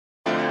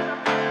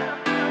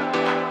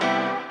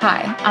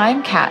Hi,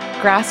 I'm Kat,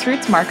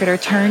 grassroots marketer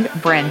turned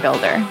brand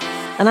builder.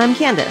 And I'm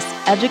Candace,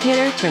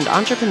 educator turned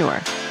entrepreneur.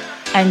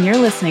 And you're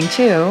listening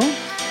to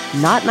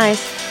Not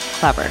Nice,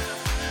 Clever,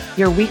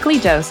 your weekly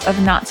dose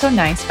of not so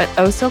nice but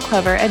oh so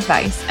clever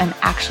advice and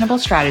actionable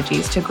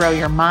strategies to grow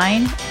your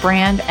mind,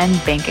 brand,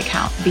 and bank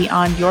account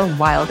beyond your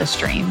wildest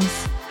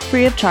dreams.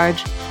 Free of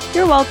charge.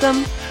 You're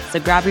welcome. So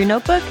grab your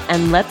notebook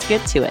and let's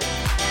get to it.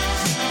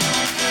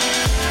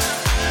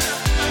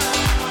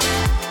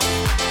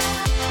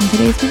 In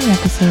today's mini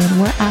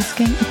episode, we're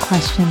asking a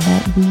question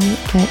that we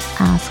get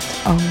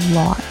asked a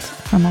lot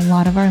from a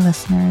lot of our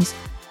listeners,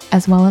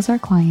 as well as our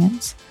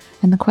clients.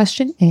 And the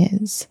question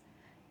is,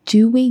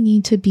 do we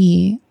need to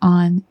be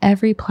on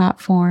every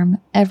platform,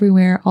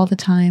 everywhere, all the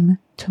time,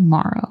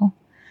 tomorrow?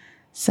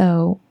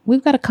 So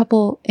we've got a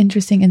couple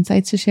interesting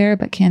insights to share,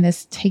 but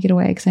Candace, take it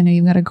away because I know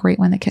you've got a great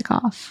one to kick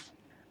off.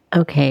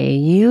 Okay,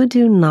 you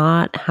do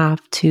not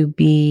have to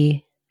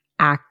be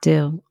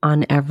active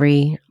on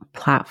every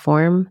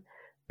platform,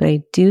 but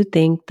I do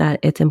think that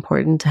it's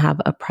important to have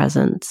a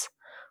presence.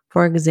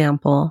 For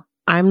example,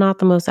 I'm not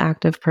the most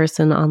active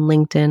person on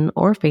LinkedIn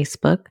or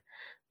Facebook,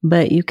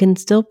 but you can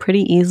still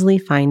pretty easily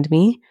find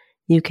me.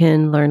 You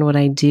can learn what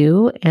I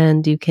do,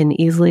 and you can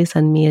easily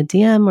send me a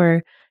DM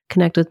or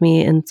connect with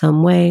me in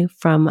some way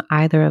from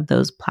either of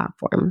those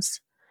platforms.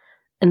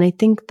 And I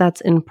think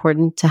that's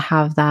important to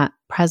have that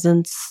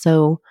presence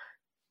so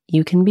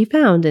you can be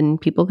found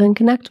and people can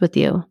connect with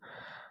you.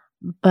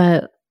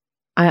 But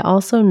I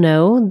also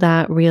know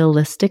that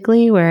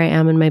realistically, where I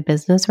am in my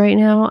business right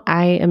now,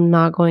 I am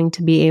not going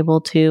to be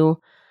able to,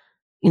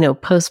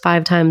 post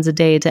 5 times a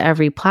day to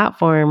every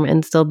platform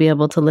and still be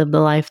able to live the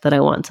life that I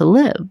want to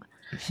live.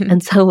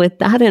 And so with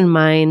that in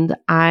mind,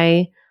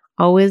 I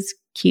always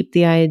keep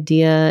the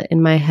idea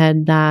in my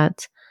head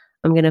that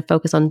I'm going to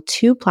focus on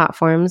 2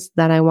 platforms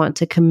that I want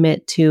to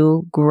commit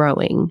to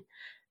growing.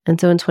 And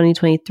so in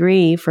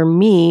 2023, for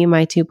me,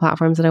 my 2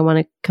 platforms that I want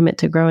to commit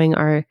to growing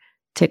are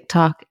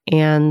TikTok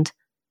and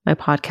my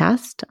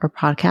podcast.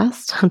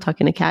 I'm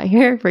talking to Kat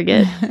here,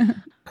 forget.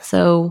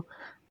 So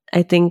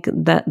I think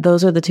that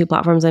those are the 2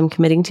 platforms I'm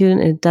committing to. And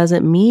it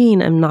doesn't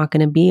mean I'm not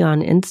going to be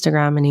on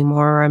Instagram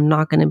anymore, or I'm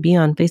not going to be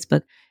on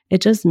Facebook.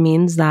 It just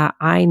means that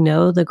I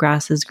know the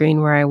grass is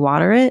green where I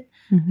water it.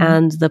 Mm-hmm.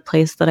 And the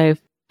place that I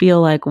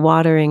feel like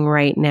watering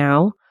right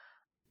now,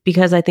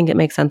 because I think it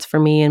makes sense for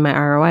me and my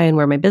ROI and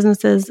where my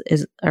businesses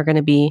are going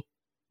to be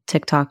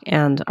TikTok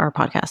and our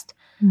podcast.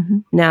 Mm-hmm.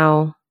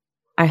 Now,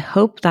 I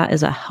hope that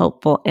is a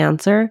helpful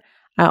answer.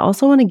 I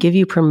also want to give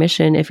you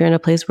permission if you're in a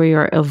place where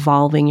you're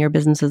evolving, your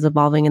business is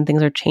evolving and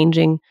things are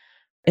changing.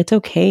 It's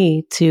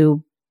okay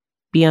to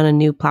be on a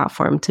new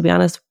platform. To be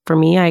honest, for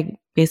me, I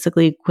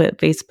basically quit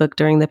Facebook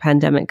during the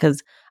pandemic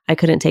because I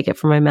couldn't take it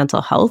for my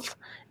mental health.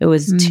 It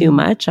was too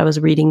much. I was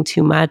reading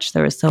too much.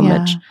 There was so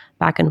much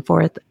back and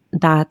forth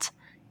that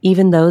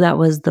even though that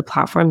was the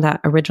platform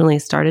that originally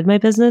started my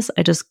business,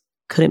 I just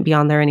couldn't be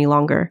on there any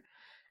longer.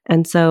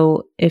 And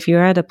so if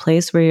you're at a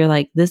place where you're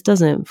like, this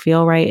doesn't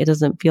feel right, it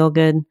doesn't feel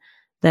good,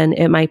 then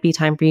it might be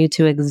time for you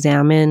to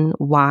examine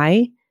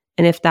why.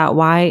 And if that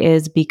why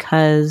is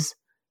because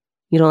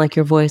you don't like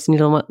your voice and you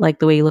don't like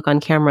the way you look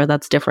on camera,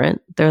 that's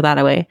different. Throw that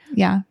away.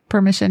 Yeah.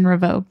 Permission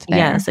revoked there.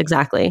 Yes,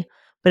 exactly.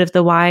 But if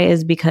the why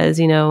is because,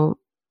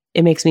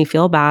 it makes me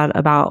feel bad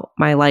about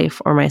my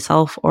life or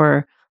myself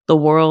or the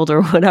world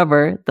or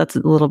whatever, that's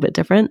a little bit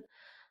different.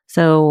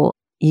 So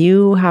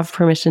you have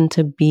permission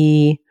to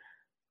be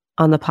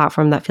on the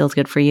platform that feels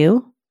good for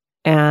you.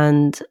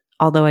 And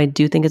although I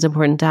do think it's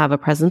important to have a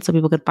presence so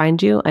people could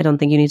find you, I don't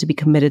think you need to be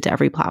committed to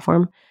every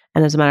platform.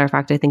 And as a matter of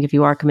fact, I think if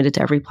you are committed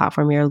to every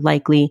platform, you're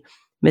likely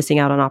missing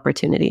out on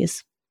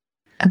opportunities.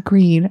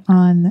 Agreed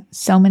on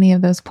so many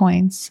of those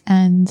points.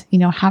 And,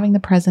 having the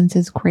presence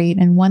is great.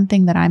 And one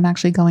thing that I'm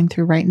actually going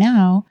through right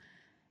now,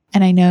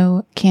 and I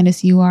know,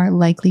 Candace, you are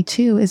likely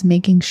too, is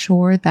making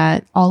sure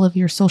that all of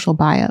your social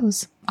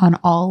bios on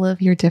all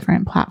of your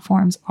different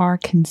platforms are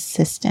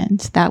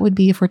consistent. That would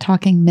be, if we're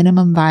talking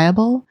minimum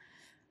viable,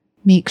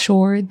 make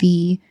sure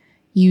the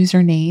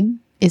username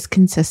is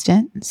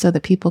consistent so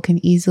that people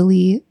can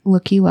easily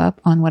look you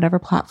up on whatever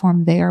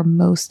platform they are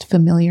most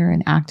familiar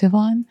and active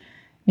on.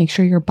 Make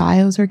sure your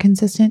bios are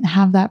consistent,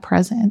 have that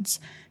presence,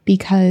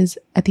 because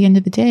at the end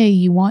of the day,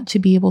 you want to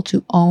be able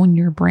to own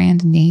your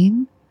brand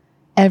name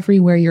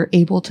everywhere you're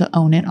able to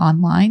own it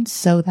online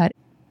so that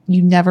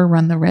you never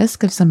run the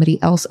risk of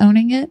somebody else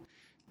owning it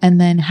and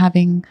then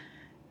having,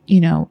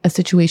 a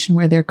situation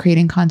where they're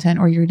creating content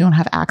or you don't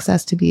have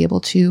access to be able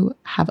to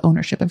have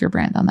ownership of your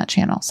brand on that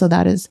channel. So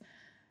that is,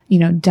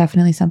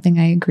 definitely something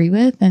I agree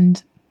with.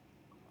 And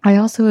I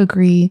also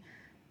agree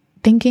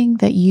thinking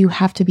that you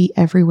have to be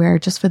everywhere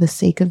just for the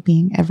sake of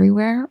being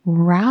everywhere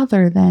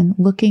rather than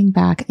looking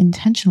back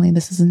intentionally.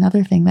 This is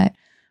another thing that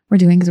we're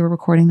doing because we're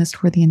recording this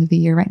toward the end of the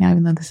year right now,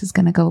 even though this is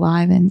going to go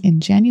live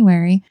in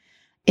January,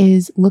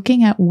 is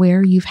looking at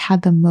where you've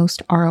had the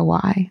most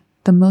ROI,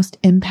 the most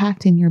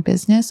impact in your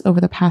business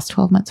over the past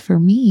 12 months. For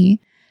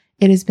me,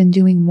 it has been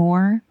doing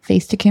more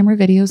face-to-camera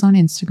videos on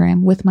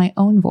Instagram with my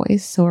own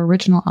voice, so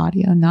original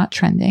audio, not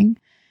trending,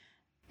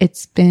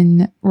 It's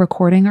been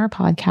recording our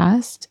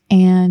podcast,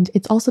 and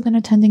it's also been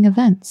attending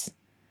events.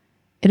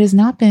 It has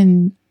not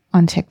been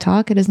on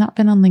TikTok. It has not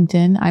been on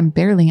LinkedIn. I'm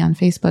barely on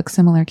Facebook.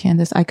 Similar,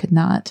 Candace, I could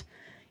not.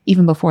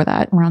 Even before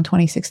that, around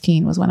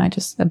 2016 was when I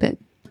just a bit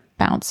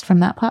bounced from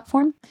that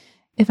platform,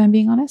 if I'm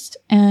being honest.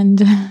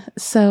 And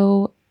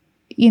so,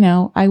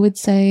 I would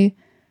say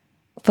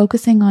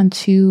focusing on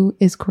 2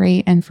 is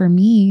great. And for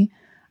me,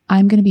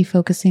 I'm going to be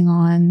focusing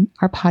on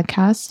our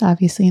podcast,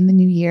 obviously, in the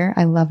new year.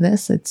 I love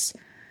this. I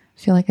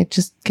feel like I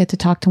just get to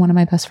talk to one of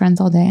my best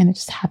friends all day, and it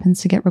just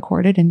happens to get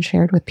recorded and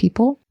shared with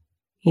people.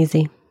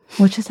 Easy.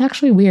 Which is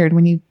actually weird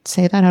when you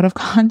say that out of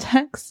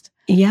context.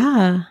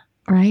 Yeah.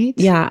 Right?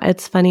 Yeah.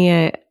 It's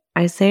funny.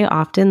 I say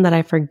often that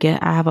I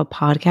forget I have a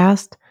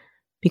podcast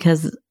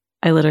because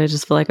I literally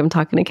just feel like I'm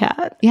talking to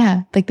Kat.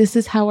 Yeah. Like, this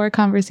is how our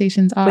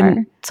conversations are.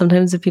 When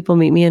sometimes if people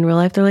meet me in real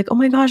life, they're like, oh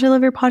my gosh, I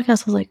love your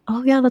podcast. I was like,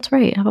 oh yeah, that's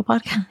right. I have a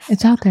podcast.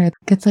 It's out there. It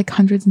gets like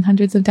hundreds and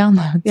hundreds of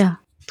downloads. Yeah.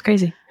 It's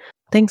crazy.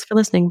 Thanks for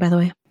listening, by the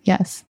way.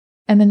 Yes.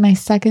 And then my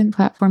second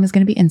platform is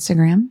going to be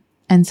Instagram.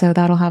 And so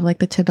that'll have like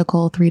the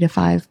typical 3 to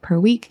 5 per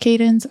week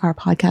cadence. Our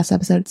podcast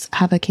episodes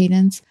have a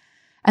cadence.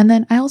 And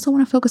then I also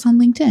want to focus on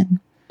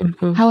LinkedIn.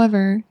 Mm-hmm.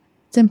 However,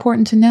 it's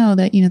important to know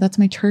that, that's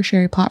my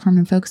tertiary platform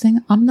I'm focusing.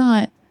 I'm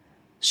not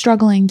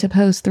struggling to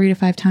post 3 to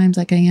 5 times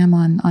like I am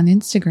on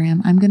Instagram.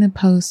 I'm going to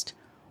post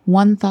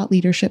 1 thought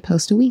leadership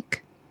post a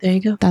week. There you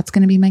go. That's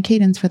going to be my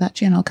cadence for that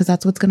channel, because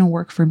that's what's going to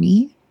work for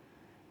me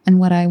and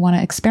what I want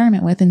to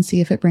experiment with and see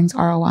if it brings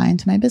ROI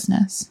into my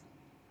business.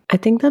 I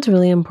think that's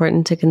really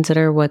important to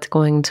consider what's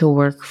going to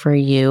work for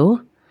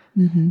you.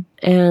 Mm-hmm.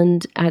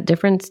 And at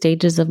different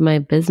stages of my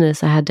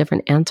business, I had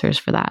different answers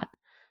for that.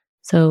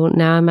 So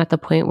now I'm at the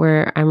point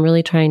where I'm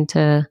really trying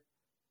to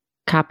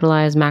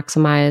capitalize,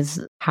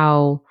 maximize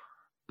how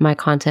my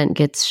content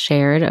gets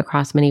shared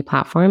across many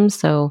platforms.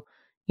 So,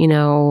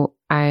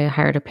 I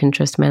hired a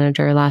Pinterest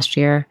manager last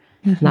year,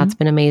 and that's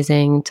been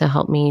amazing to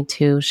help me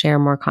to share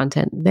more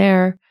content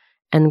there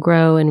and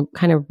grow and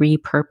kind of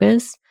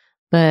repurpose.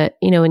 But,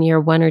 in year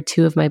 1 or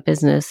 2 of my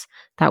business,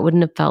 that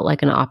wouldn't have felt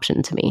like an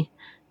option to me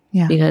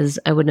because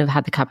I wouldn't have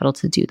had the capital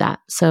to do that.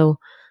 So,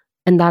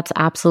 and that's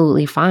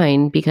absolutely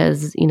fine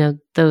because,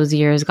 those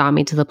years got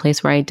me to the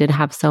place where I did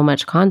have so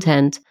much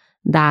content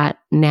that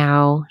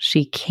now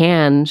she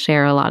can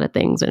share a lot of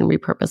things and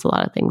repurpose a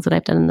lot of things that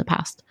I've done in the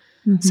past.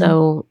 Mm-hmm.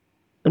 So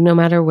no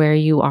matter where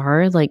you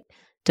are, like,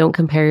 don't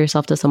compare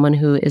yourself to someone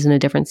who is in a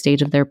different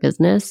stage of their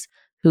business,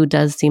 who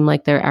does seem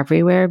like they're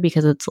everywhere,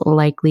 because it's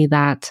likely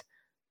that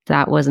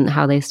wasn't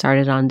how they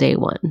started on day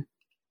 1.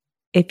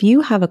 If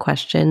you have a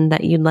question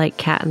that you'd like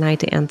Kat and I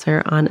to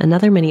answer on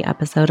another mini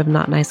episode of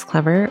Not Nice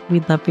Clever,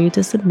 we'd love for you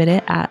to submit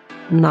it at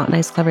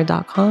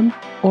notniceclever.com,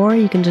 or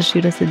you can just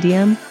shoot us a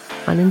DM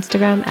on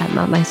Instagram at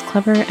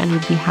notniceclever, and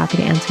we'd be happy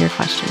to answer your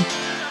question.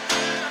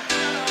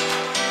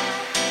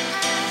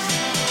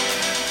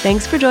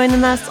 Thanks for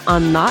joining us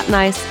on Not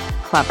Nice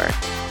Clever.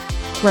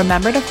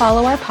 Remember to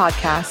follow our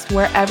podcast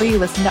wherever you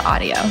listen to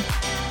audio.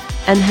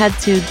 And head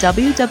to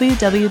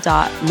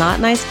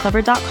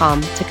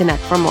www.notniceclever.com to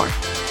connect for more.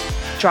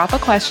 Drop a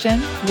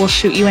question, we'll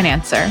shoot you an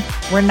answer.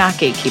 We're not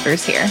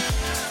gatekeepers here.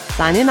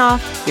 Signing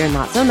off, you're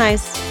not so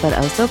nice, but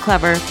oh so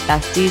clever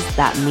besties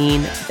that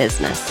mean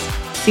business.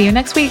 See you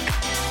next week.